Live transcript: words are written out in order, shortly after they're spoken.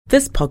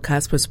This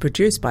podcast was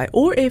produced by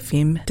OAR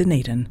FM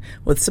Dunedin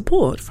with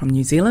support from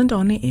New Zealand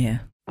On the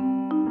Air.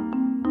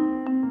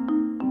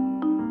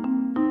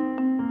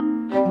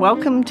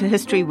 Welcome to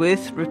History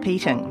Worth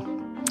Repeating.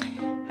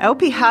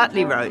 L.P.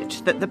 Hartley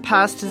wrote that the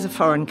past is a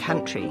foreign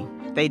country.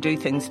 They do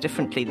things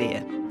differently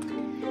there.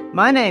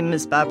 My name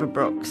is Barbara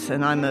Brooks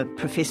and I'm a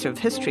Professor of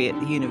History at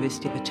the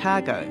University of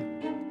Otago.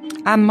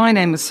 And my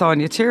name is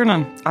Sonia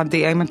Tiernan. I'm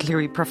the Eamon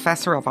Cleary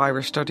Professor of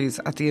Irish Studies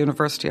at the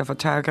University of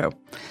Otago.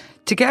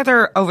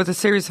 Together, over the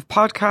series of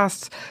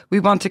podcasts, we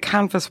want to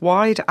canvass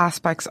wide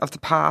aspects of the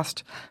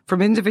past,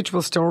 from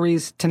individual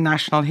stories to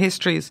national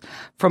histories,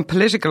 from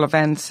political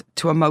events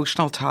to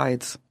emotional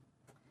tides.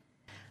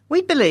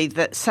 We believe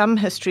that some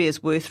history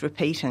is worth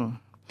repeating,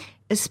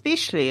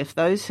 especially if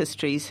those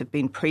histories have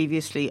been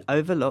previously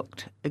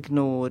overlooked,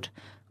 ignored,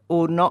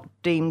 or not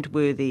deemed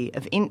worthy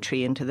of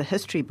entry into the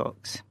history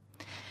books.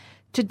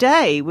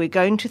 Today, we're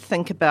going to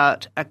think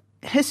about a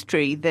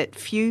history that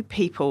few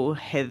people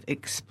have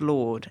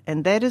explored,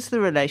 and that is the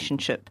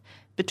relationship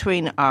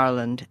between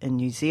Ireland and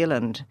New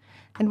Zealand.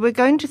 And we're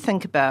going to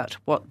think about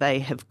what they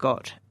have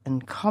got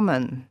in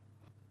common.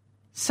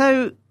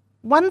 So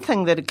one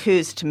thing that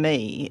occurs to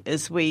me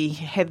is we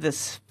have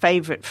this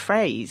favourite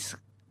phrase,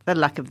 the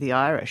luck of the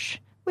Irish.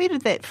 Where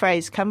did that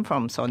phrase come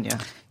from, Sonia?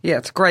 Yeah,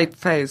 it's a great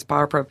phrase,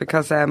 Barbara,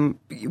 because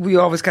we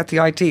always get the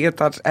idea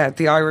that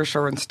the Irish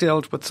are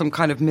instilled with some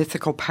kind of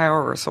mythical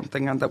power or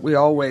something, and that we're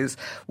always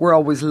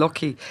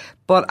lucky.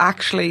 But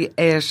actually,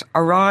 it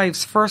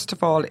arrives first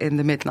of all in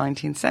the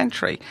mid-19th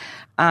century,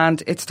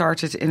 and it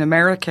started in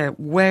America,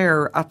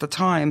 where at the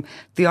time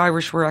the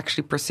Irish were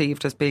actually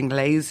perceived as being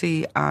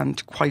lazy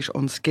and quite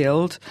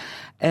unskilled,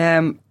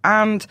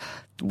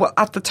 well,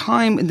 at the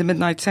time, in the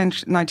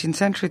mid-19th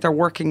century, they're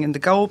working in the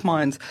gold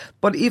mines.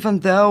 But even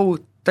though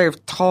they've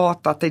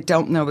thought that they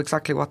don't know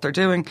exactly what they're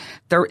doing,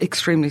 they're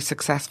extremely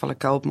successful at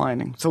gold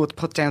mining. So it's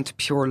put down to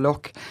pure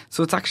luck.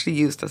 So it's actually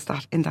used as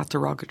that in that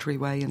derogatory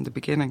way in the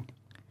beginning.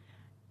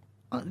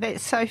 Well,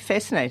 that's so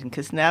fascinating,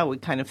 because now we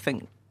kind of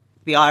think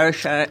the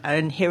Irish are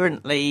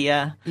inherently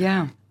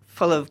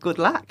full of good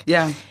luck.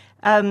 Yeah,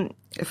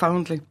 if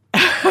only.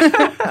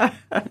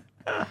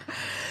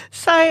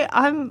 So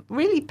I'm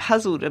really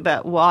puzzled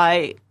about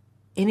why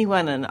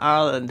anyone in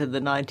Ireland in the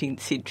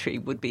 19th century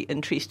would be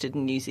interested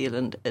in New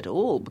Zealand at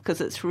all, because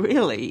it's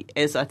really,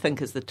 as I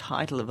think is the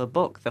title of a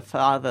book, the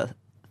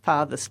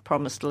farthest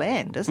promised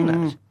land, isn't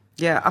it?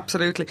 Yeah,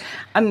 absolutely.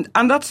 And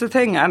that's the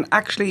thing. And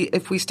actually,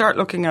 if we start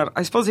looking at,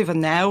 I suppose even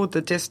now,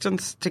 the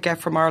distance to get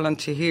from Ireland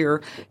to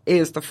here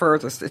is the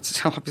furthest.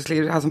 It's obviously,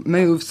 it hasn't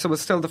moved, so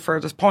it's still the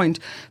furthest point,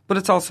 but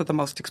it's also the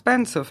most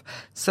expensive.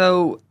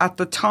 So at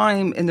the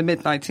time in the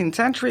mid-19th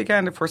century,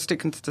 again, if we're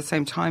sticking to the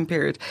same time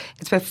period,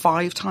 it's about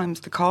 5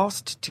 times the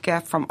cost to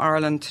get from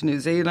Ireland to New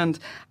Zealand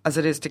as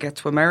it is to get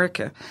to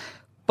America.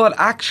 But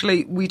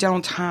actually, we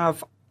don't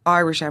have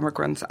Irish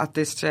emigrants at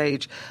this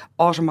stage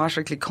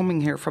automatically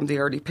coming here from the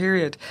early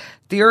period.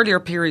 The earlier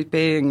period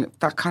being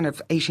that kind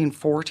of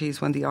 1840s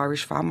when the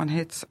Irish famine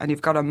hits, and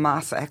you've got a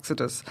mass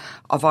exodus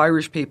of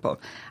Irish people.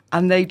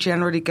 And they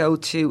generally go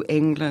to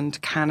England,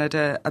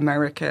 Canada,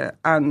 America,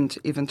 and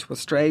even to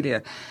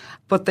Australia.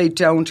 But they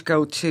don't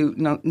go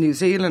to New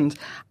Zealand.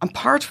 And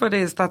part of it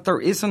is that there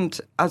isn't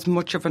as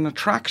much of an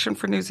attraction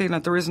for New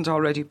Zealand. There isn't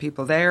already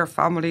people there,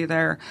 family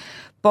there.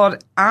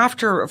 But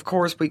after, of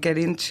course, we get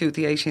into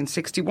the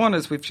 1861,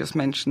 as we've just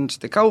mentioned,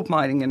 the gold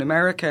mining in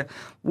America,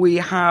 we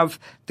have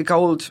the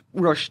gold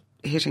rush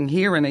hitting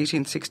here in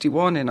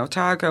 1861 in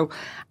Otago,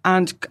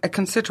 and a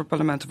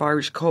considerable amount of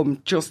Irish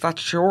come just that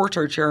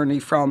shorter journey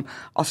from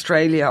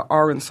Australia,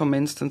 or in some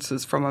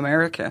instances from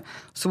America.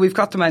 So we've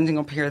got them ending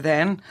up here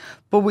then.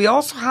 But we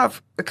also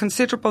have a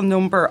considerable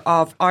number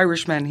of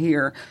Irishmen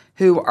here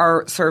who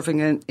are serving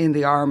in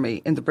the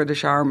army, in the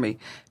British Army,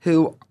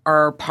 who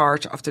are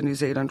part of the New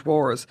Zealand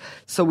Wars.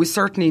 So we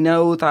certainly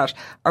know that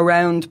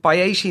around by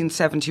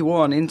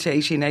 1871 into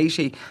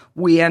 1880,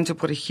 we end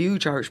up with a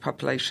huge Irish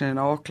population in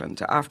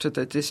Auckland after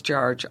the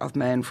discharge of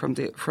men from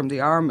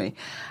the army.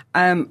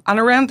 And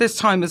around this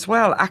time as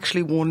well,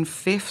 actually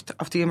 1/5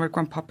 of the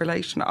immigrant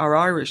population are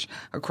Irish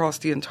across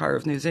the entire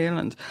of New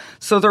Zealand.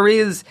 So there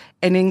is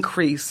an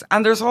increase.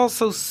 And there's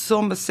also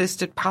some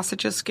assisted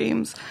passages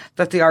schemes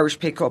that the Irish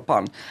pick up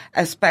on,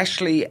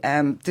 especially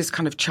this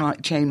kind of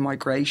chain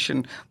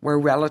migration where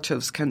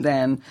relatives can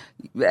then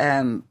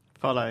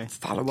follow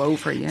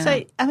over. Yeah.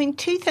 So, I mean,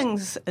 2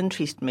 things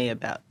interest me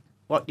about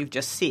what you've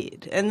just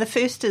said. And the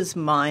first is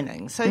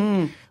mining.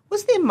 So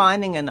was there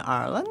mining in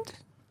Ireland?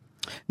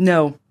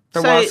 No.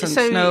 There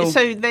wasn't, no.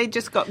 So they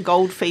just got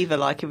gold fever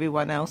like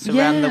everyone else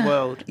around the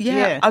world.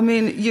 Yeah. I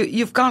mean,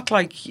 you've got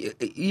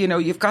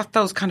you've got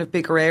those kind of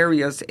bigger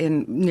areas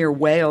near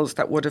Wales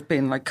that would have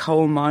been like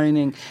coal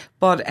mining,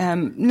 but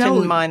no.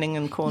 Tin mining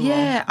in Cornwall.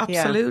 Yeah,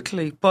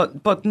 absolutely. Yeah.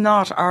 But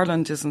not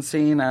Ireland isn't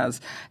seen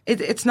as,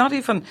 it's not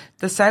even,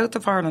 the south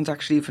of Ireland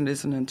actually even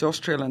isn't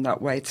industrial in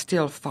that way. It's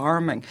still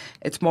farming.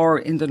 It's more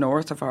in the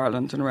north of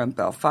Ireland and around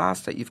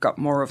Belfast that you've got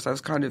more of those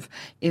kind of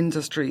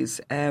industries.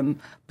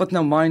 But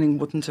no, mining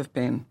wouldn't have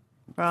been.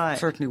 Right.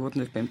 Certainly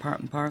wouldn't have been part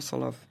and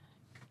parcel of.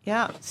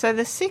 Yeah. So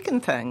the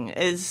second thing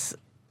is,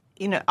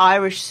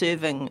 Irish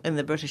serving in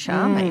the British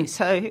Army.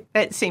 So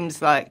that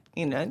seems like,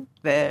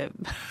 they're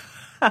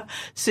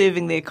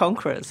serving their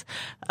conquerors.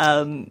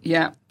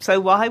 So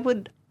why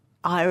would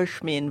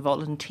Irish men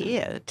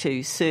volunteer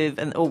to serve,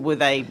 or were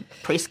they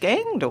press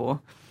ganged, or?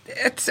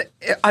 It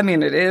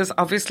is.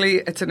 Obviously,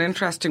 it's an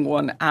interesting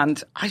one.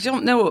 And I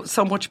don't know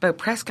so much about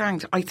press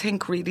gangs. I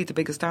think really the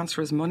biggest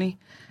answer is money.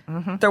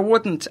 Mm-hmm. There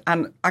wouldn't.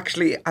 And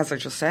actually, as I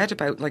just said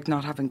about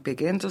not having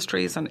big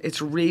industries, and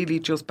it's really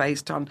just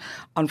based on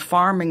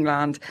farming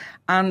land.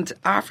 And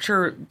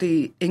after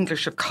the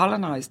English have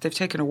colonised, they've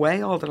taken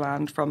away all the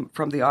land from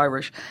the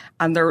Irish,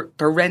 and they're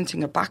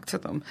renting it back to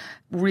them.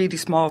 Really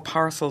small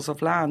parcels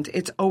of land.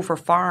 It's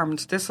over-farmed.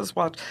 This is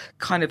what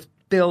kind of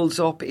builds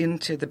up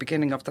into the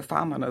beginning of the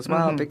famine as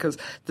well, because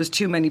there's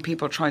too many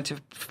people trying to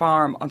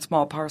farm on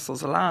small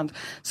parcels of land.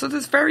 So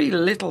there's very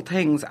little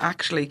things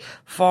actually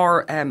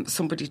for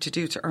somebody to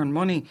do to earn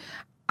money.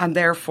 And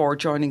therefore,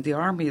 joining the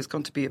army is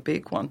going to be a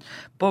big one.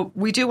 But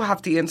we do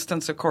have the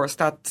instance, of course,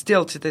 that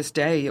still to this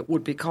day it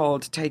would be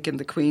called taking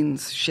the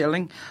Queen's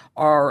shilling,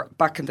 or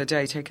back in the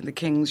day taking the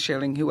King's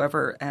shilling,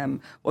 whoever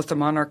was the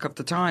monarch of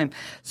the time.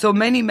 So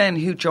many men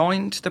who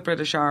joined the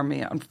British Army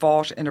and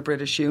fought in a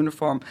British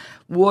uniform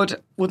would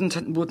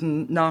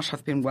not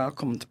have been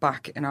welcomed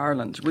back in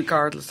Ireland,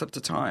 regardless of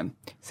the time.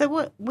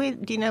 So where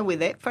do you know where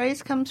that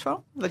phrase comes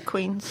from? The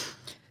Queen's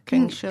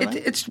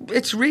shilling?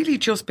 It's really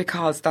just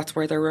because that's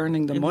where they're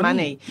earning the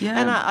money. Yeah.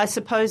 And I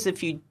suppose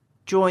if you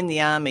join the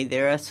army,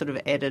 there are sort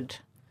of added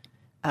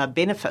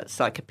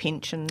benefits, like a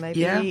pension maybe.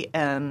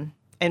 Yeah.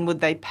 And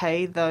would they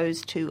pay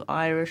those to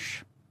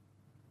Irish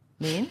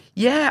men?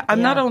 Yeah,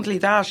 and not only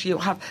that, you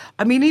have,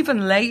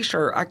 even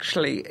later,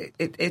 actually,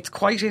 it's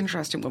quite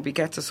interesting when we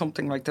get to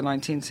something like the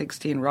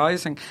 1916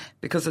 Rising,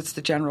 because it's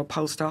the General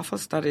Post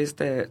Office that is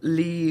the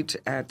lead,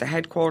 the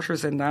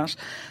headquarters in that.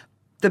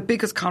 The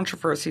biggest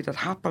controversy that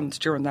happened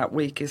during that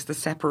week is the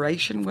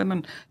separation.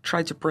 Women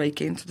tried to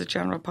break into the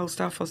General Post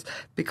Office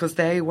because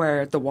they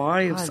were the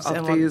wives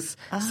of these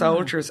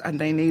soldiers, and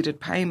they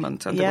needed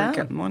payment, and they weren't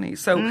getting money.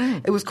 So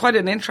it was quite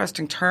an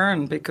interesting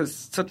turn, because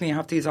suddenly you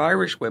have these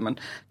Irish women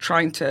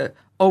trying to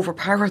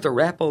overpower the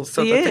rebels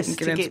so that they can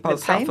get into the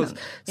post office.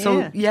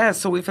 So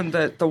so even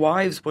the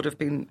wives would have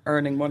been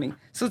earning money.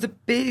 So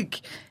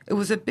it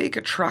was a big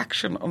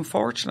attraction,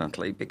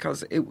 unfortunately,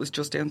 because it was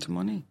just into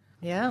money.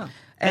 Yeah.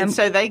 And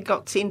so they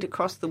got sent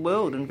across the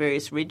world in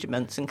various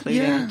regiments,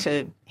 including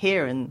to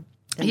here.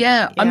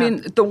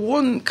 The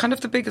one, kind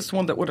of the biggest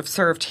one that would have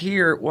served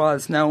here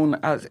was known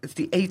as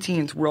the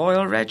 18th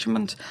Royal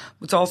Regiment,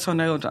 was also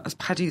known as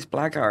Paddy's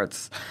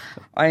Blackguards.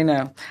 I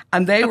know.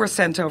 And they were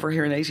sent over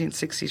here in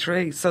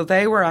 1863. So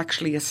they were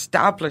actually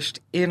established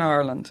in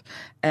Ireland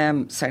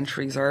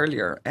centuries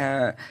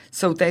earlier.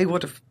 So they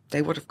would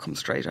have come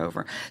straight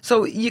over.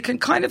 So you can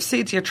kind of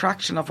see the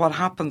attraction of what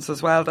happens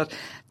as well, that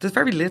there's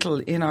very little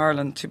in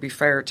Ireland, to be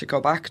fair, to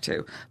go back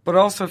to. But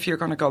also if you're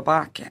going to go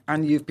back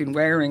and you've been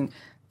wearing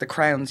the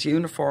Crown's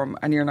uniform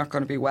and you're not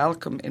going to be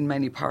welcome in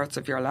many parts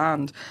of your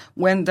land,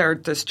 when they're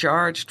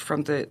discharged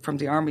from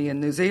the army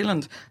in New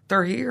Zealand,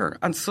 they're here,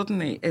 and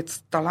suddenly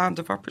it's the land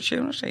of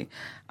opportunity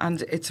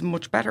and it's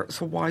much better.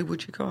 So why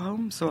would you go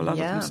home? So a lot of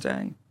them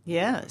stay.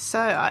 Yeah, so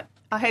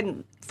I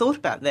hadn't thought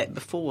about that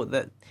before,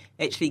 that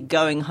actually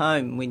going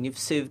home when you've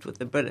served with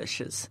the British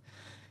is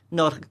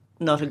not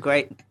a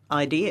great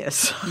idea.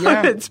 So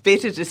it's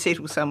better to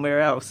settle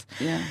somewhere else.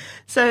 Yeah.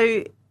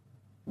 So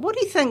what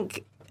do you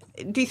think?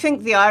 Do you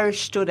think the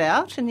Irish stood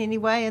out in any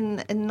way in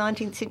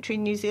 19th century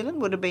New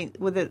Zealand?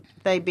 Would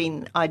they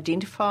been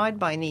identified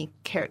by any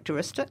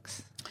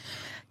characteristics?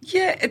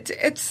 Yeah,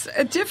 it's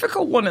a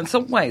difficult one in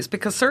some ways,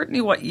 because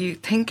certainly what you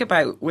think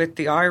about with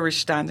the Irish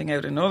standing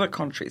out in other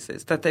countries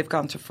is that they've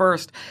gone to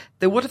first.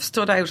 They would have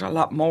stood out a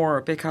lot more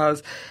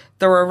because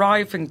they're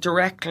arriving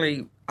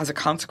directly as a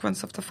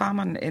consequence of the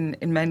famine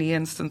in many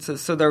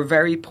instances. So they're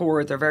very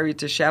poor, they're very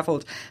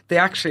dishevelled. They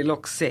actually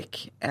look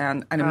sick,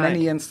 and in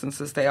many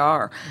instances they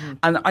are. Mm-hmm.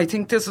 And I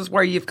think this is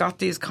where you've got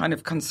these kind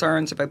of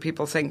concerns about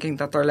people thinking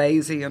that they're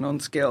lazy and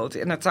unskilled.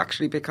 And it's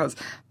actually because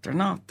they're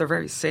not. They're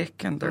very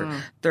sick, and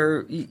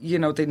they're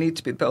they need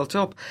to be built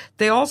up.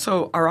 They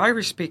also are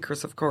Irish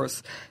speakers, of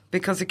course,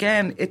 because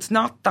again, it's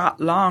not that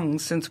long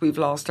since we've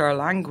lost our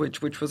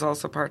language, which was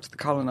also part of the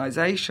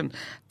colonisation,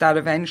 that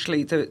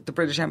eventually the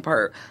British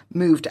Empire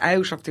moved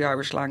out of the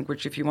Irish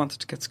language. If you wanted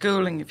to get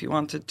schooling, if you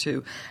wanted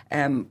to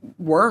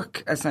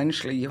work,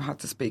 essentially, you had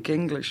to speak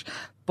English.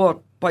 But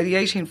by the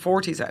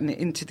 1840s and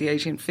into the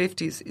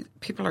 1850s,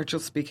 people are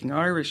just speaking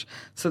Irish.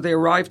 So they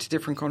arrived to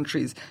different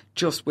countries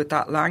just with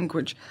that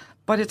language.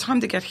 By the time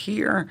they get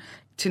here,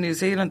 to New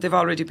Zealand, they've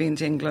already been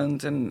to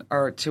England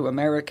or to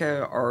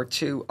America or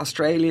to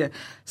Australia.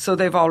 So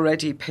they've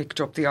already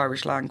picked up the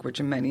Irish language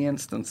in many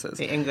instances.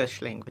 The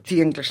English language.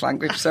 The English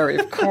language, sorry,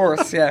 of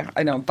course, yeah.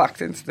 I know, I'm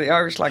backed into the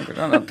Irish language.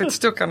 I'm a bit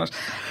stuck on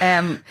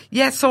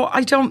it. So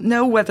I don't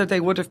know whether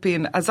they would have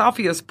been as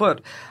obvious,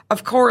 but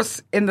of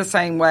course, in the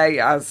same way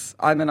as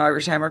I'm an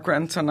Irish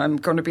immigrant and I'm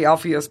going to be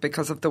obvious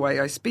because of the way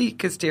I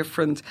speak is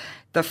different.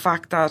 The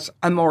fact that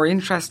I'm more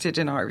interested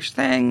in Irish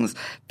things,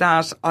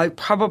 that I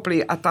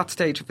probably at that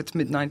stage of its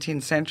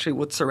mid-19th century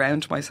would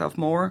surround myself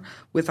more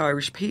with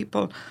Irish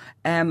people.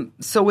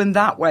 So in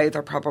that way,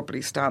 they're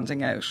probably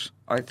standing out,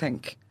 I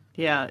think.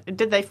 Yeah.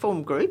 Did they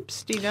form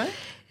groups? Do you know?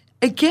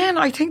 Again,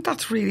 I think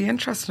that's really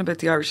interesting about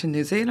the Irish in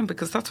New Zealand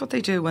because that's what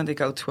they do when they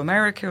go to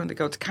America, when they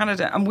go to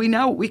Canada. And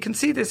we can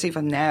see this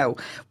even now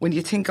when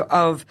you think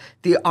of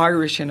the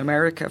Irish in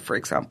America, for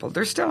example.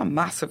 There's still a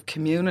massive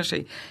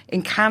community.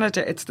 In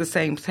Canada, it's the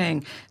same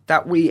thing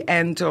that we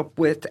end up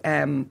with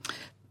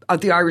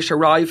the Irish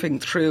arriving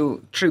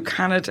through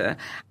Canada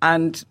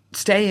and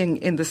staying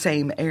in the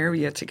same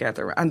area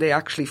together, and they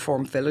actually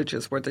form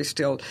villages where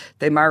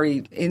they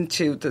marry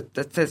into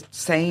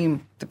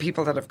the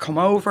people that have come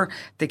over.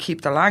 They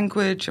keep the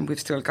language, and we've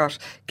still got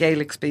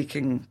Gaelic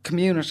speaking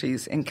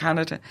communities in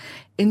Canada.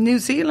 In New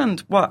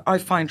Zealand, what I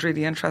find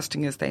really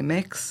interesting is they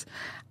mix,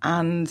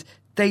 and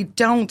they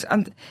don't,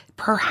 and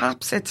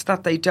perhaps it's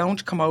that they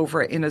don't come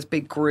over in as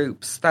big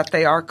groups, that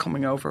they are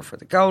coming over for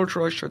the gold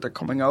rush or they're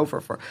coming over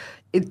for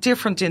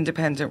different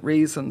independent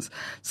reasons.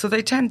 So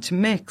they tend to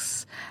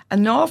mix.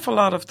 An awful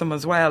lot of them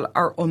as well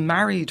are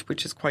unmarried,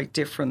 which is quite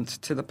different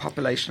to the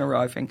population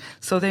arriving.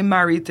 So they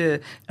married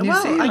the New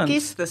Zealand. Well, I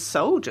guess the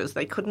soldiers,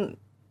 they couldn't...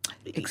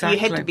 Exactly.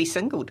 You had to be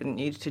single, didn't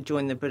you, to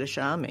join the British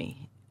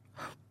Army?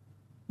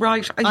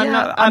 Right.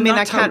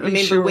 I can't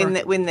remember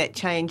when that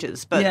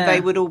changes, but they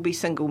would all be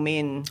single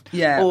men.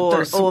 Yeah.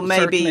 Or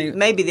maybe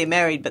they're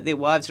married, but their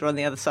wives are on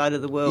the other side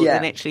of the world. Yeah.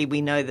 And actually, we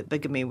know that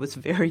bigamy was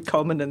very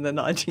common in the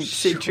 19th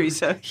century.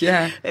 So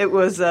it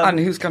was. And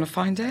who's going to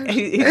find out?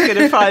 Who's going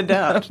to find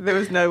out? There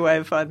was no way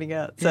of finding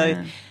out.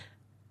 So.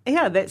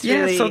 Yeah, that's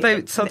really... So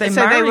they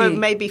marry. They were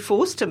maybe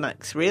forced to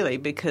mix, really,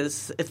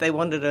 because if they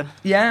wanted a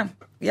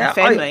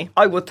family.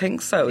 I would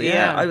think so,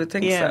 I would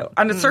think so.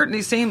 And it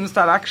certainly seems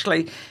that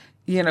actually...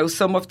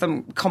 some of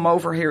them come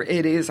over here.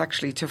 It is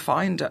actually to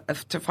find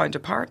a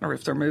partner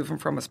if they're moving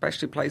from,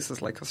 especially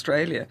places like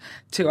Australia,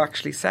 to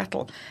actually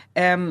settle.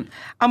 And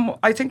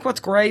I think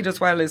what's great as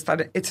well is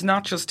that it's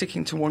not just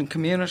sticking to one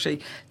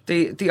community.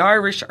 The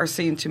Irish are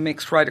seen to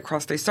mix right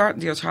across. They start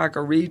in the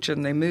Otago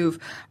region. They move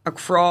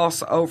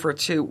across over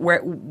to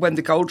when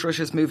the gold rush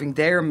is moving,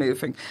 they're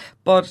moving.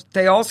 But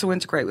they also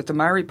integrate with the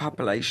Maori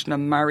population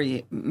and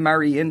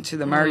marry into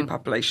the Maori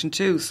population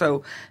too.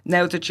 So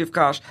now that you've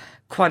got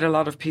quite a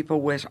lot of people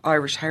with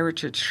Irish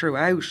heritage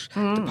throughout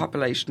the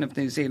population of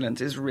New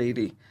Zealand is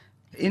really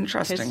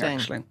interesting,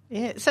 actually.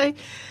 Yeah. So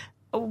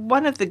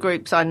one of the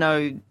groups I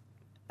know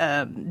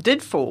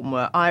did form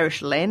were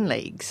Irish land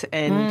leagues,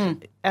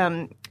 and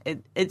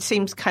it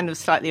seems kind of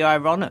slightly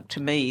ironic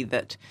to me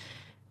that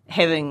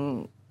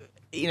having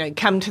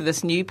come to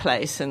this new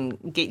place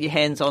and get your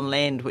hands on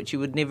land, which you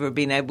would never have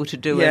been able to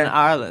do in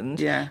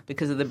Ireland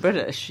because of the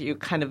British, you're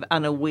kind of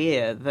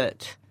unaware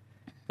that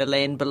the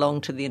land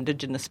belonged to the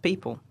indigenous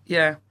people.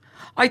 Yeah,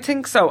 I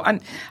think so.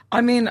 And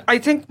I mean, I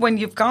think when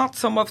you've got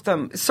some of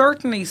them,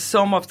 certainly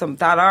some of them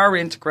that are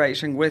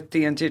integrating with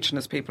the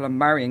indigenous people and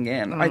marrying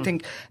in, I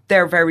think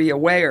they're very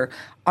aware.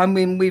 I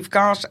mean, we've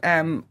got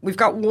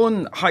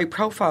one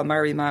high-profile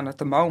Maori man at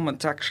the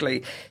moment,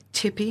 actually,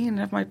 Tippy, and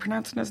am I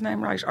pronouncing his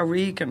name right?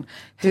 O'Regan.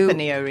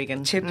 Tiffany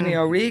O'Regan. Tiffany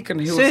O'Regan.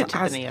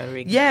 Tiffany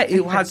O'Regan. Yeah,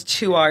 who has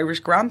two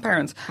Irish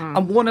grandparents.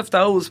 And one of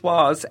those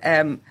was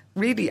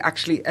really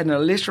actually an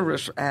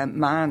illiterate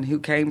man who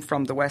came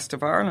from the west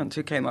of Ireland,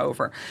 who came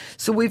over.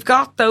 So we've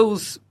got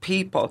those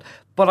people.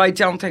 But I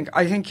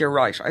think you're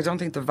right. I don't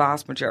think the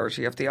vast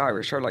majority of the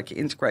Irish are like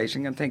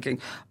integrating and thinking,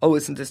 oh,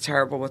 isn't this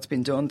terrible what's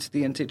been done to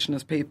the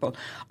indigenous people?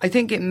 I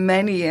think in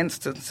many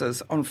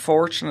instances,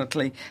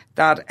 unfortunately,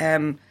 that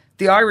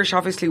the Irish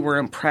obviously were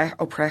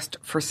oppressed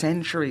for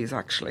centuries,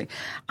 actually.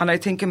 And I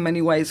think in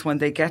many ways when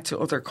they get to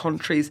other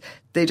countries,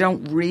 they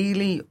don't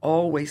really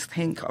always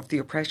think of the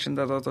oppression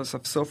that others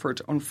have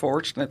suffered,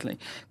 unfortunately,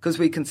 because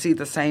we can see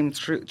the same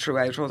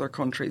throughout other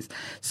countries.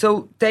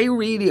 So they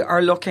really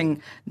are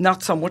looking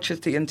not so much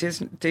at the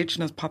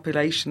indigenous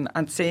population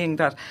and seeing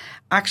that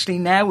actually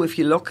now, if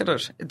you look at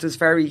it, there's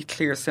very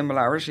clear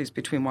similarities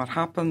between what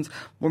happens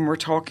when we're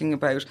talking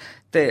about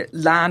the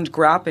land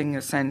grabbing,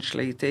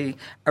 essentially, the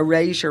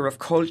erasure of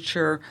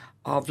culture,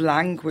 of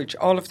language.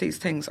 All of these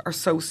things are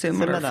so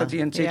similar for the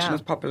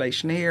indigenous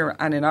population here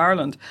and in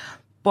Ireland.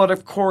 But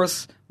of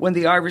course, when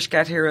the Irish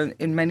get here,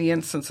 in many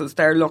instances,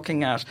 they're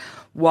looking at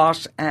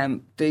what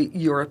the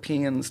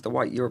Europeans, the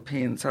white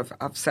Europeans, have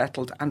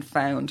settled and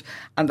found,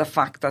 and the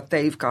fact that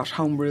they've got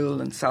home rule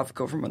and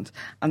self-government,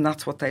 and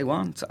that's what they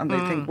want. And they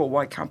think, well,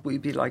 why can't we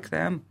be like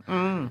them?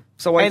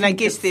 So I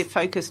guess they're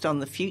focused on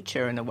the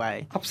future in a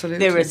way.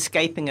 Absolutely. They're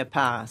escaping a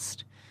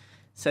past.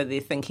 So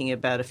they're thinking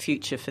about a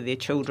future for their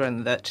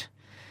children that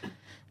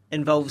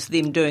involves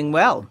them doing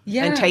well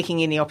and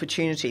taking any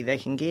opportunity they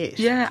can get.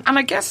 Yeah, and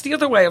I guess the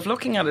other way of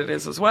looking at it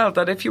is as well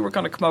that if you were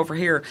going to come over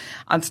here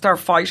and start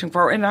fighting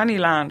for, in any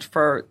land,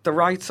 for the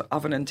rights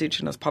of an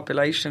Indigenous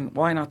population,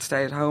 why not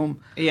stay at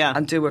home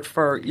and do it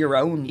for your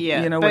own,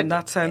 in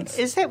that sense.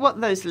 Is that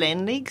what those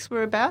land leagues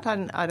were about?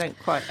 I don't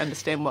quite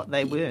understand what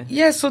they were.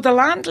 Yeah, so the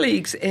land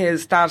leagues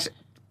is that,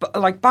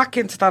 like, back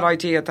into that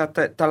idea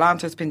that the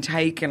land has been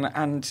taken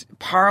and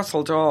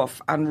parcelled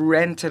off and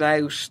rented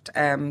out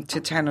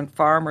to tenant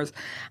farmers.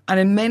 And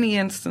in many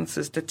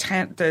instances,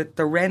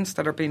 the rents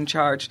that are being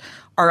charged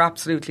are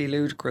absolutely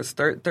ludicrous.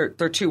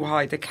 They're too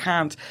high.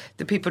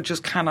 The people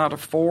just cannot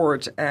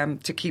afford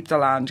to keep the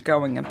land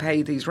going and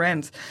pay these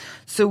rents.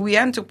 So we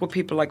end up with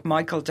people like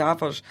Michael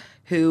Davitt,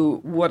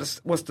 who was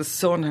the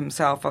son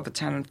himself of a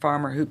tenant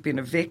farmer who'd been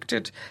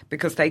evicted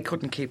because they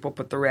couldn't keep up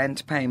with the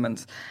rent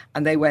payments,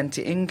 and they went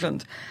to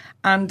England.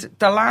 And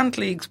the land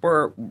leagues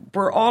were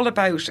all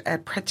about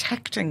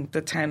protecting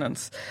the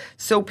tenants.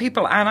 So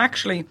people, and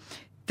actually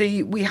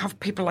we have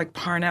people like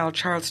Parnell,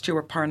 Charles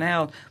Stewart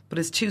Parnell, but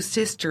his two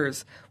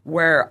sisters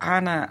were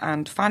Anna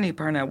and Fanny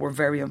Parnell were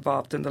very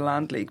involved in the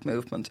land league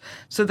movement.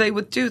 So they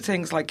would do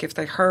things like if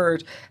they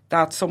heard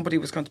that somebody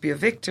was going to be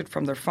evicted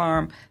from their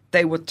farm,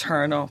 they would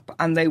turn up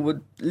and they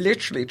would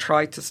literally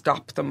try to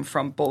stop them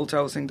from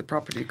bulldozing the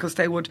property because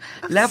they would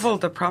level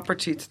the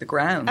property to the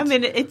ground. I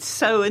mean, it's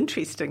so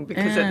interesting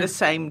because at the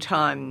same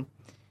time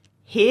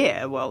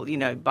here, well,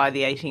 by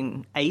the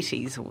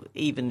 1880s or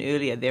even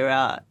earlier,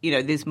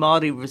 there's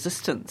Māori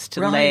resistance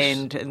to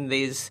land, and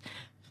there's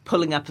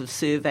pulling up of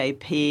survey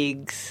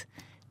pegs,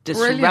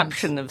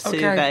 disruption of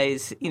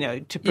surveys,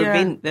 to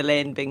prevent the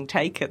land being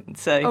taken.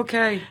 So,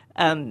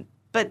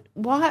 but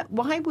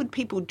why would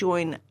people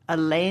join a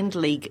land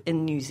league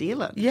in New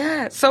Zealand?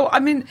 Yeah, so I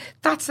mean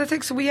that's the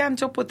thing. So we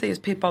end up with these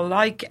people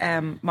like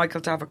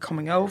Michael Davitt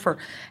coming over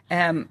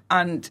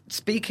and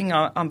speaking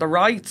on the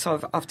rights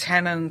of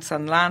tenants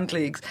and land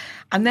leagues,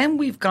 and then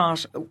we've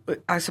got,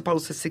 I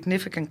suppose, a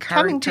significant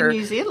character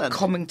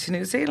coming to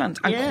New Zealand,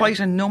 and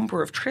quite a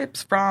number of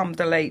trips from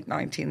the late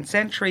 19th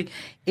century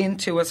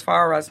into as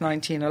far as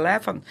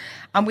 1911,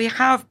 and we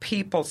have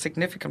people,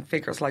 significant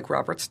figures like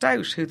Robert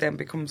Stout, who then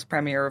becomes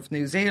Premier of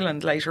New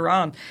Zealand later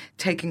on,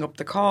 taking up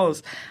the cause.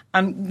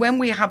 And when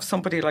we have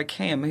somebody like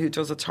him who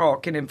does a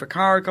talk in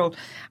Invercargill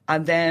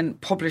and then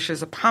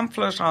publishes a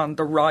pamphlet on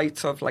the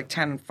rights of like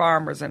tenant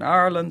farmers in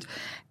Ireland,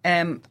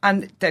 and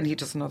then he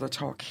does another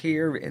talk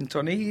here in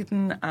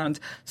Dunedin, and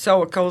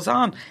so it goes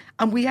on.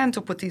 And we end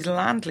up with these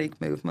land league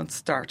movements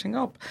starting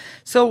up.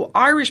 So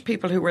Irish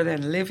people who were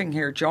then living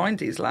here joined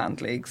these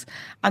land leagues,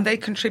 and they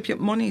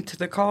contribute money to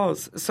the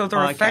cause. So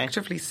they're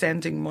effectively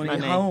sending money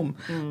home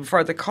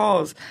for the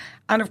cause.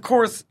 And of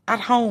course, at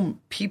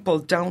home, people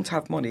don't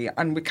have money,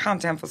 and we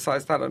can't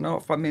emphasise that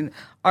enough. I mean,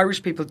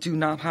 Irish people do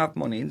not have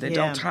money, and they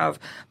don't have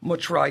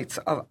much rights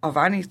of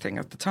anything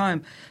at the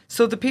time.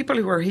 So the people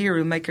who are here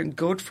who are making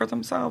good for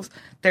themselves,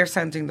 they're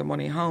sending the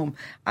money home,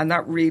 and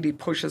that really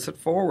pushes it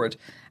forward.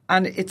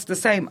 And it's the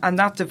same, and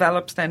that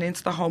develops then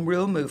into the Home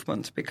Rule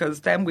movement, because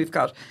then we've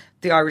got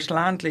the Irish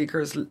land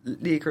leaguers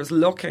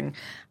looking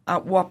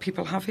at what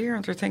people have here,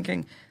 and they're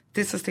thinking,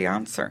 this is the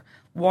answer.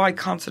 Why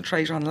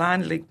concentrate on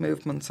land league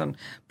movements and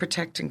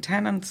protecting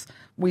tenants?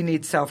 We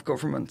need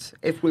self-government.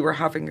 If we were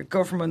having a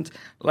government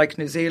like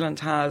New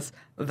Zealand has,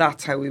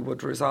 that's how we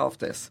would resolve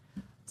this.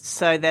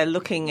 So they're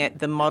looking at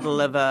the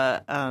model of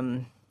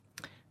a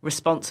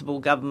responsible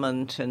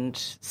government and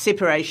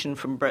separation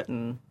from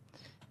Britain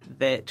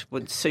that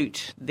would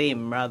suit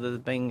them rather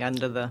than being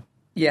under the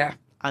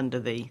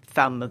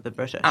thumb of the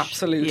British.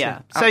 Absolutely.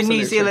 Yeah. So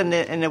New Zealand,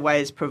 in a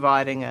way, is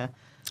providing a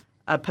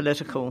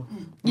political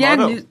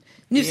model.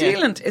 New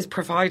Zealand is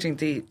providing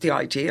the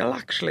ideal,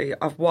 actually,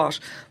 of what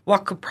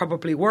could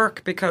probably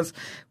work, because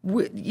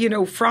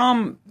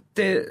from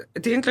the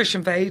English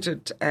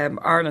invaded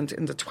Ireland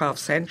in the 12th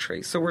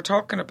century. So we're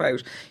talking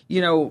about,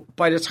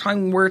 by the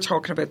time we're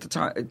talking about the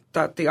time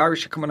that the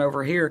Irish are coming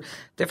over here,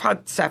 they've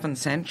had 7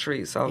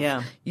 centuries of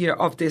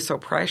of this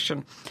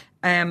oppression.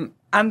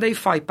 And they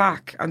fight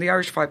back, and the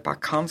Irish fight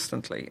back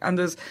constantly. And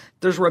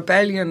there's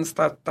rebellions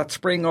that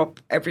spring up,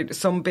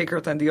 some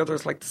bigger than the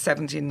others, like the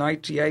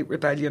 1798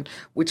 rebellion,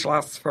 which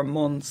lasts for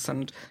months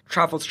and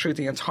travels through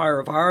the entire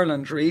of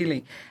Ireland,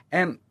 really.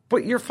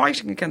 But you're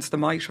fighting against the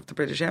might of the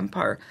British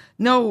Empire.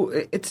 No,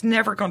 it's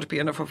never going to be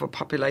enough of a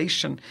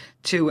population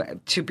to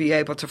be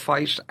able to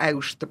fight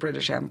out the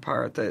British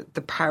Empire,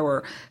 the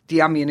power, the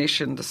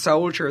ammunition, the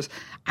soldiers.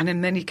 And in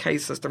many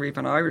cases, there are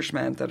even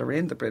Irishmen that are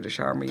in the British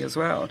Army as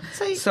well.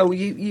 So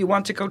you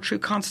want to go through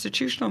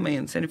constitutional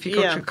means. And if you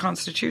go through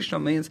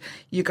constitutional means,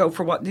 you go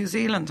for what New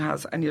Zealand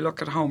has, and you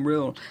look at Home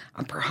Rule.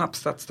 And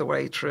perhaps that's the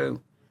way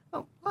through.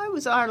 Well, why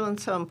was Ireland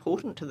so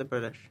important to the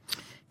British?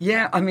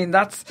 Yeah, I mean,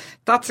 that's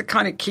a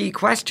kind of key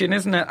question,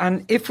 isn't it?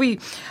 And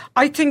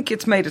I think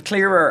it's made it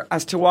clearer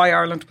as to why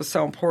Ireland was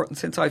so important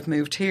since I've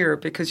moved here,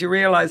 because you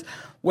realise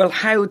well,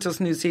 how does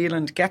New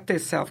Zealand get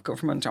this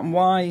self-government, and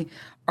why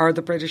are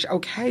the British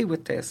okay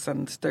with this,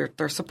 and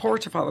they're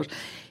supportive of it?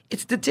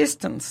 It's the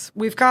distance.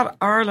 We've got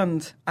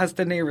Ireland as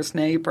the nearest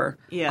neighbour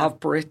of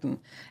Britain.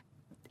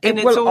 And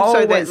it's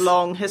also that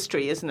long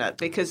history, isn't it?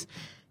 Because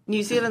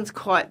New Zealand's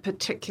quite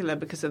particular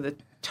because of the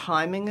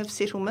timing of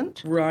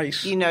settlement.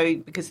 Right. You know,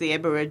 because the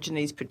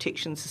Aborigines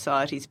Protection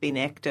Society's been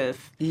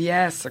active.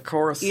 Yes, of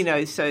course. You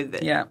know, so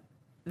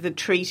the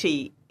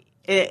treaty,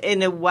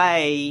 in a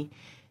way,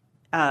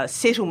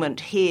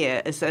 settlement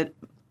here is at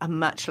a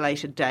much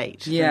later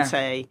date than,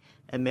 say,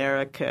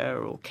 America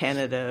or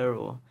Canada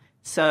or...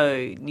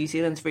 So New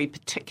Zealand's very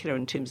particular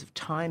in terms of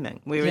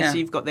timing, whereas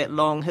you've got that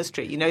long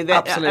history. You know,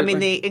 that Absolutely. I mean,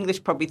 the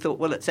English probably thought,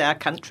 well, it's our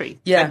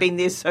country. Yeah. They've been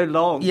there so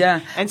long.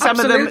 Yeah, and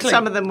Absolutely.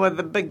 some of them were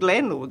the big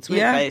landlords,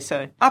 weren't they?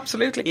 So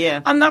Absolutely.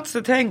 Yeah, and that's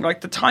the thing.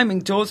 Like, the timing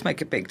does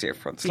make a big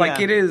difference.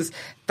 Like, it is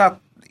that.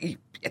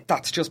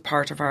 That's just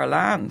part of our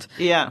land.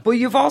 Yeah. But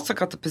you've also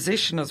got the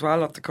position as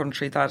well of the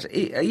country that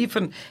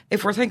even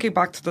if we're thinking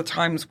back to the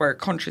times where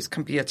countries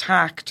can be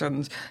attacked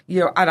and, you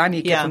know, at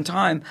any given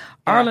time,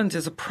 Ireland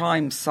is a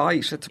prime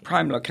site. It's a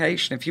prime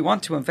location. If you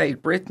want to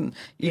invade Britain,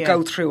 you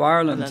go through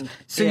Ireland.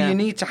 So you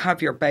need to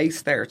have your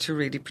base there to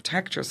really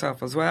protect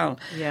yourself as well.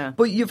 Yeah.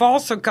 But you've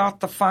also got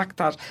the fact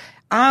that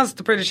as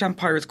the British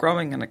Empire is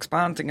growing and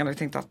expanding, and I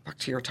think that's back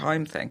to your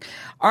time thing,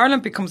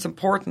 Ireland becomes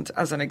important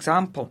as an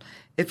example.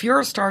 If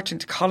you're starting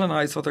to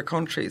colonise other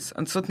countries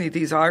and suddenly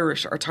these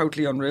Irish are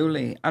totally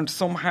unruly and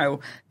somehow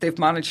they've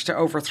managed to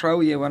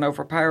overthrow you and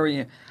overpower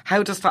you,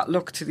 how does that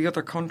look to the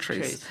other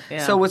countries?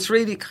 Yeah. So it's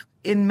really,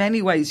 in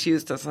many ways,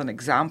 used as an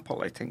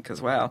example, I think,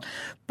 as well.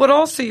 But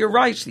also, you're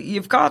right,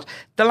 you've got,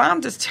 the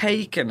land is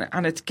taken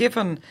and it's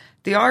given,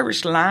 the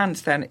Irish land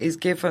then is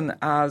given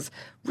as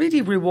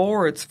really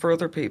rewards for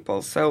other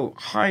people. So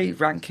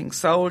high-ranking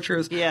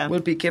soldiers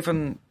will be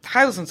given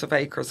thousands of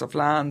acres of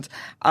land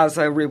as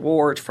a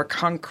reward for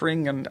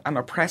conquering and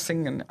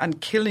oppressing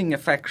and killing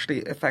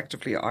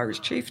effectively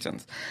Irish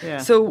chieftains. Yeah.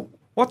 So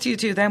what do you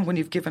do then when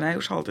you've given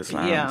out all this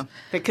land? Yeah,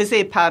 because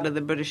they're part of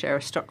the British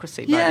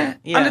aristocracy. And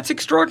it's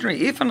extraordinary,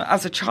 even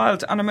as a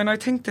child. And I mean, I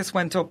think this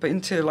went up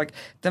into like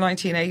the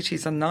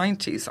 1980s and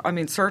 90s. I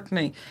mean,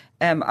 certainly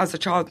as a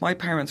child, my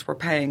parents were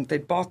paying,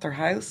 they'd bought their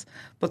house,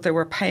 but they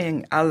were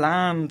paying a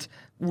land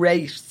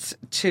rate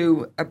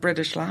to a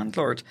British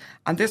landlord.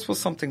 And this was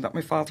something that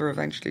my father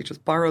eventually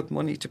just borrowed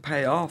money to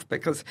pay off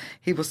because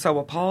he was so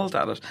appalled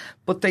at it.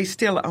 But they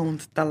still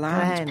owned the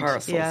land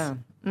parcels. Yeah.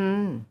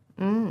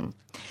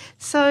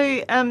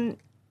 So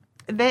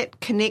that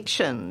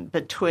connection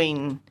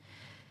between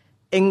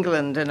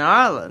England and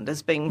Ireland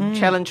is being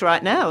challenged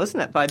right now, isn't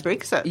it, by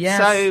Brexit? Yes.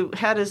 So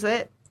how does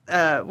that,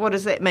 what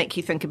does that make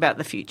you think about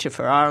the future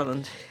for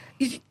Ireland?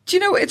 Do you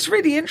know, it's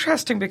really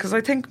interesting because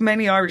I think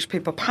many Irish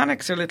people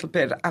panicked a little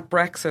bit at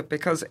Brexit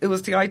because it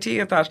was the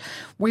idea that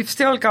we've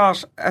still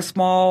got a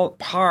small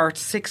part,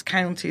 6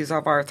 counties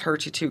of our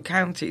 32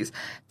 counties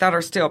that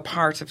are still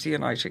part of the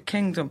United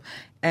Kingdom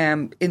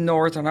in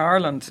Northern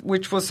Ireland,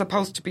 which was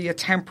supposed to be a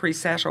temporary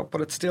setup,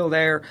 but it's still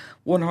there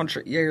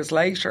 100 years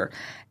later.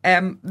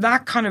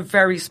 That kind of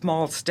very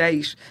small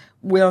state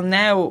will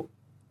now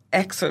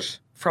exit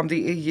from the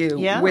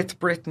EU with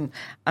Britain,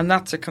 and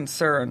that's a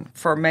concern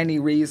for many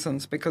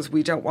reasons because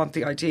we don't want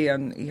the idea,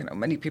 and you know,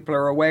 many people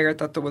are aware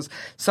that there was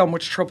so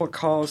much trouble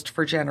caused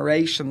for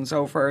generations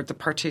over the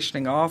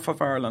partitioning off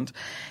of Ireland.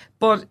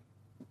 But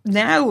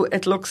now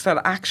it looks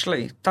that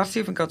actually that's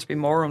even going to be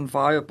more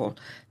unviable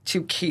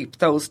to keep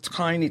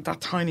that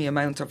tiny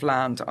amount of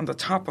land on the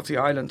top of the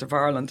island of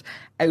Ireland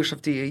out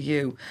of the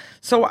EU.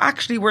 So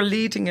actually we're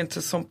leading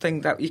into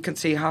something that you can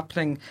see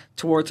happening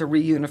towards a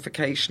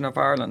reunification of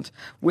Ireland,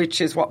 which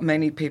is what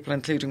many people,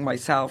 including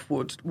myself,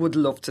 would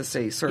love to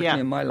see, certainly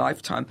in my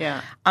lifetime.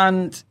 Yeah.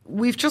 And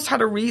we've just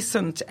had a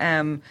recent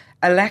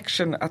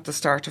election at the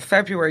start of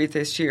February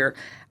this year,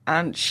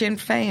 and Sinn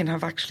Féin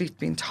have actually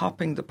been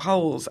topping the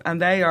polls,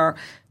 and they are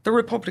the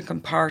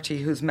Republican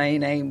Party whose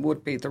main aim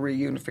would be the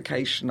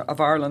reunification of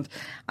Ireland.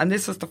 And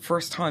this is the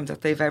first time that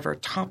they've ever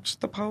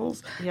topped the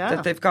polls,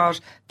 that they've got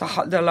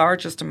the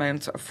largest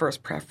amount of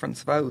first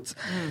preference votes.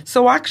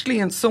 So actually,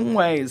 in some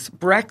ways,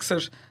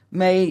 Brexit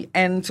may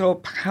end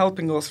up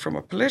helping us from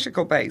a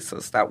political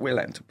basis that will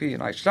end up being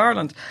United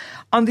Ireland.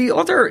 On the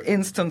other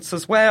instance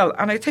as well,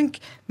 and I think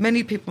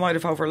many people might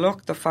have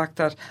overlooked the fact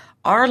that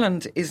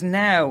Ireland is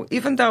now,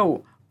 even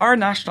though our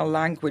national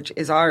language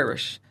is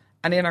Irish,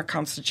 and in our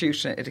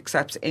constitution it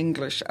accepts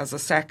English as a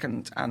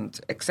second and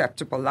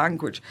acceptable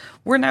language,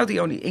 we're now the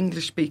only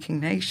English-speaking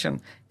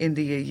nation in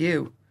the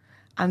EU.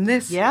 And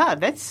this... Yeah,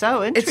 that's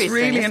so interesting. It's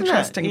really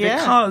interesting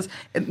because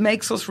it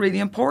makes us really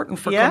important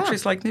for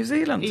countries like New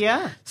Zealand.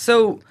 Yeah.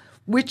 So,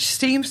 which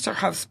seems to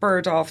have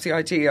spurred off the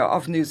idea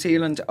of New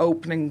Zealand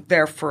opening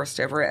their first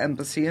ever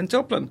embassy in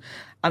Dublin.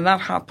 And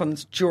that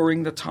happened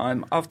during the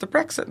time of the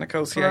Brexit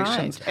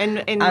negotiations.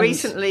 Right. And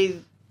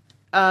recently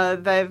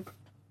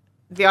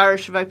the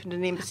Irish have opened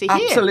an embassy here.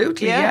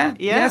 Absolutely,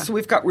 yeah. So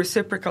we've got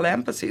reciprocal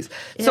embassies.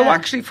 So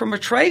actually, from a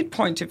trade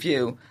point of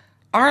view,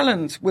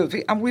 Ireland will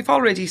be, and we've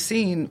already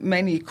seen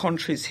many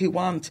countries who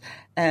want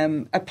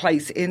a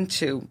place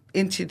into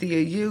the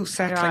EU,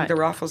 settling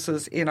their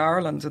offices in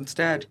Ireland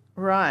instead.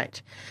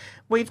 Right.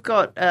 We've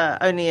got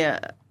only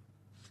a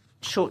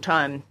short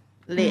time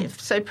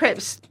left. So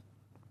perhaps,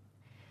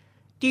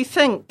 do you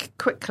think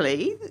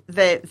quickly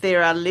that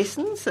there are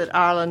lessons that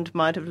Ireland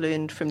might have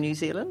learned from New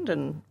Zealand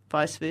and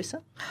vice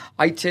versa?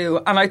 I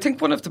do. And I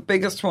think one of the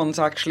biggest ones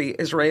actually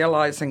is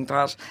realising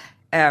that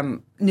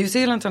New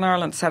Zealand and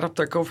Ireland set up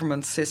their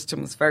government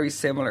systems very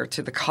similar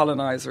to the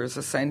colonisers,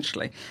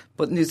 essentially.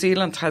 But New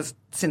Zealand has,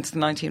 since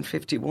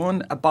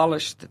 1951,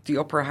 abolished the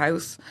upper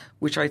house,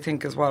 which I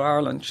think is what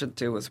Ireland should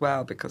do as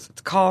well, because it's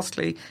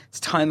costly,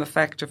 it's time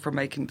effective for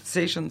making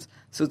decisions,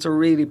 so it's a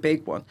really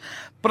big one.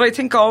 But I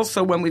think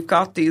also when we've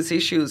got these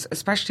issues,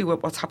 especially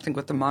with what's happening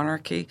with the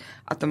monarchy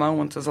at the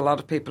moment, there's a lot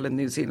of people in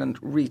New Zealand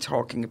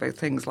re-talking about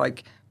things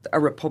like a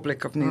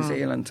Republic of New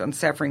Zealand and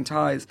severing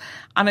ties.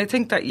 And I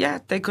think that,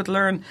 they could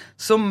learn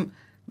some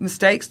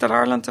mistakes that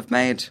Ireland have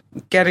made,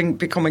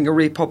 becoming a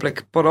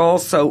republic, but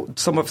also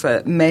some of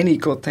the many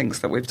good things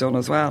that we've done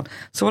as well.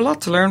 So a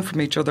lot to learn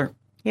from each other.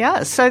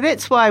 Yeah, so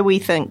that's why we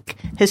think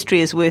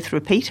history is worth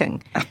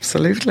repeating.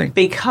 Absolutely.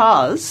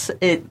 Because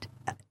it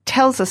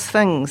tells us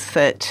things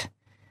that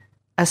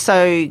are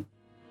so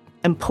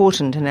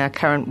important in our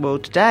current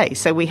world today.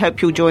 So we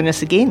hope you'll join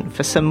us again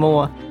for some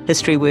more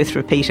history worth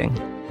repeating.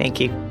 Thank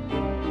you.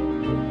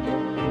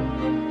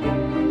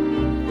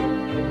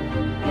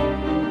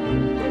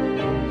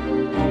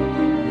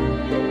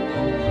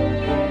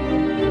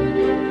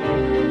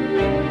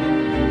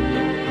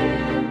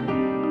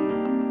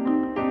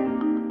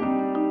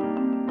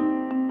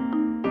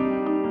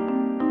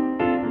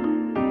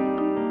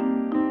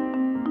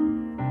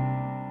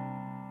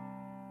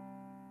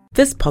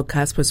 This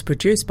podcast was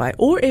produced by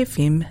OAR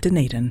FM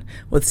Dunedin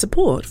with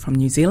support from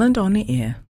New Zealand On the Air.